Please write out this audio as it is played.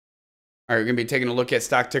All right, we're going to be taking a look at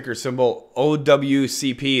stock ticker symbol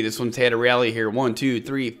OWCP. This one's had a rally here 1, 2,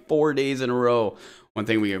 3, 4 days in a row. One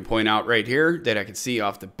thing we can point out right here that I can see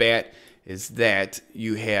off the bat is that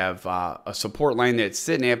you have a support line that it's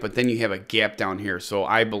sitting at, but then you have a gap down here. So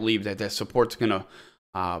I believe that that support's going to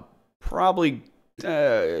probably,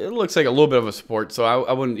 it looks like a little bit of a support. So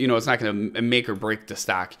I wouldn't, it's not going to make or break the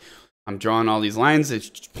stock. I'm drawing all these lines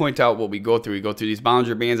that point out what we go through. We go through these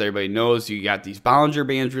Bollinger Bands. Everybody knows you got these Bollinger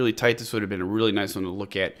Bands really tight. This would have been a really nice one to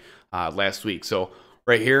look at last week. So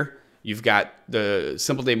right here, you've got the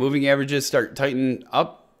simple day moving averages start tightening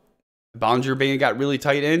up. Bollinger Band got really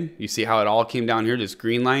tight in. You see how it all came down here. This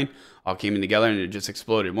green line all came in together and it just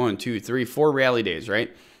exploded. 1, 2, 3, 4 rally days,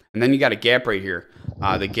 right? And then you got a gap right here.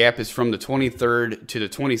 The gap is from the 23rd to the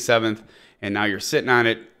 27th, and now you're sitting on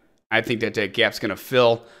it. I think that that gap's going to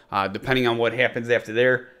fill. Depending on what happens after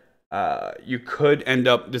there, you could end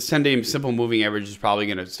up, the 10-day simple moving average is probably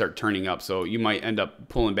going to start turning up. So you might end up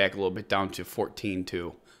pulling back a little bit down to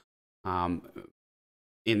 14.2. And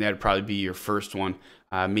that'd probably be your first one,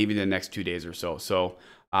 maybe the next 2 days or so. So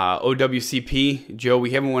OWCP, Joe,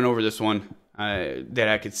 we haven't went over this one that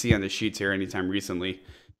I could see on the sheets here anytime recently.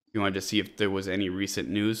 You wanted to see if there was any recent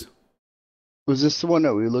news. Was this the one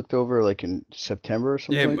that we looked over like in September or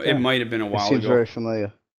something? Yeah, like that? It might have been a while ago. Seems very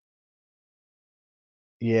familiar.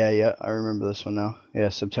 Yeah, I remember this one now. Yeah,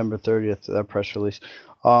 September 30th, that press release.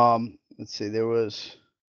 Let's see, there was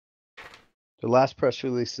the last press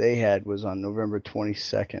release they had was on November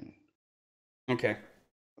 22nd. Okay.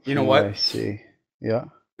 You know what? I see. Yeah.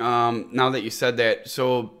 Now that you said that,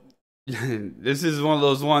 so this is one of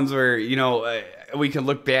those ones where, we can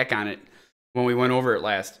look back on it when we went over it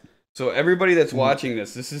last. So everybody that's watching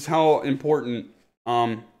this is how important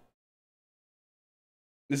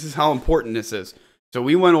this is. So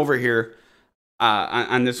we went over here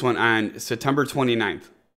on this one on September 29th,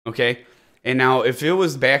 okay? And now if it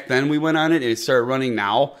was back then we went on it and it started running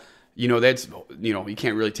now, that's, you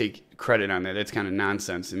can't really take credit on that. That's kind of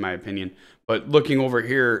nonsense in my opinion. But looking over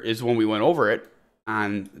here is when we went over it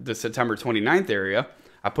on the September 29th area.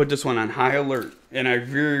 I put this one on high alert, and I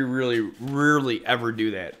very, really, rarely ever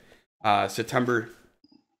do that. September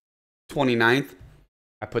 29th,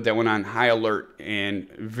 I put that one on high alert, and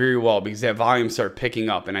very well, because that volume started picking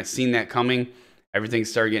up, and I seen that coming. Everything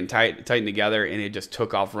started getting tightened together, and it just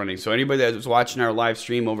took off running. So anybody that was watching our live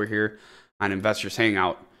stream over here on Investors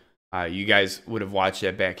Hangout, you guys would have watched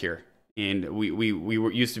that back here. And we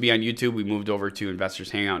used to be on YouTube. We moved over to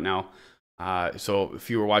Investors Hangout now. So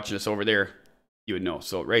if you were watching us over there, you would know.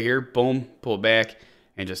 So right here, boom, pull back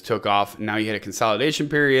and just took off. Now you had a consolidation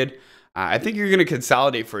period. I think you're going to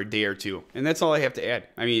consolidate for a day or two, and that's all I have to add.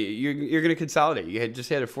 I mean, you're going to consolidate. You just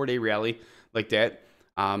had a 4-day rally like that,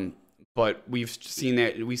 but we've seen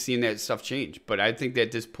that stuff change. But I think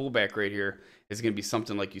that this pullback right here is going to be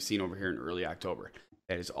something like you've seen over here in early October.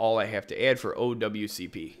 That is all I have to add for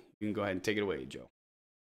OWCP. You can go ahead and take it away, Joe.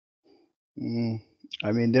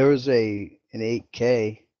 I mean, there was an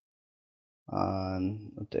 8K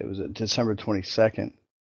on, what day was it? December 22nd.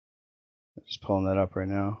 I'm just pulling that up right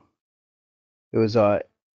now. It was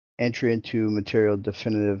entry into material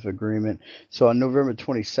definitive agreement. So on November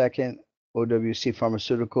 22nd, OWC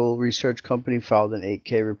Pharmaceutical Research Company filed an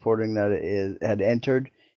 8K reporting that it had entered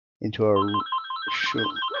into a.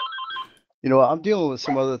 I'm dealing with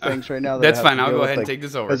some other things right now. That's fine. I'll go ahead and take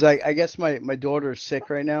this over. Because I guess my daughter's sick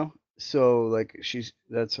right now, so like I just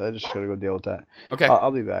gotta go deal with that. Okay.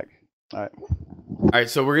 I'll be back. All right.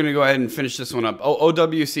 So we're gonna go ahead and finish this one up.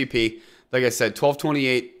 OWCP. Like I said,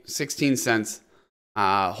 12.28, 16 cents.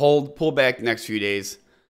 Hold, pull back next few days.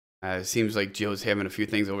 Seems like Joe's having a few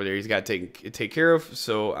things over there he's got to take care of.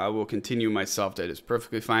 So I will continue myself. That is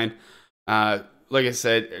perfectly fine. Like I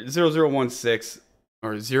said, 0016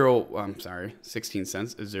 or 16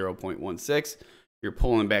 cents is 0.16. You're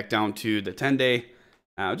pulling back down to the 10-day.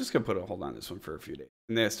 I'm just gonna put a hold on this one for a few days.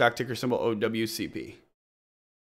 And the stock ticker symbol OWCP.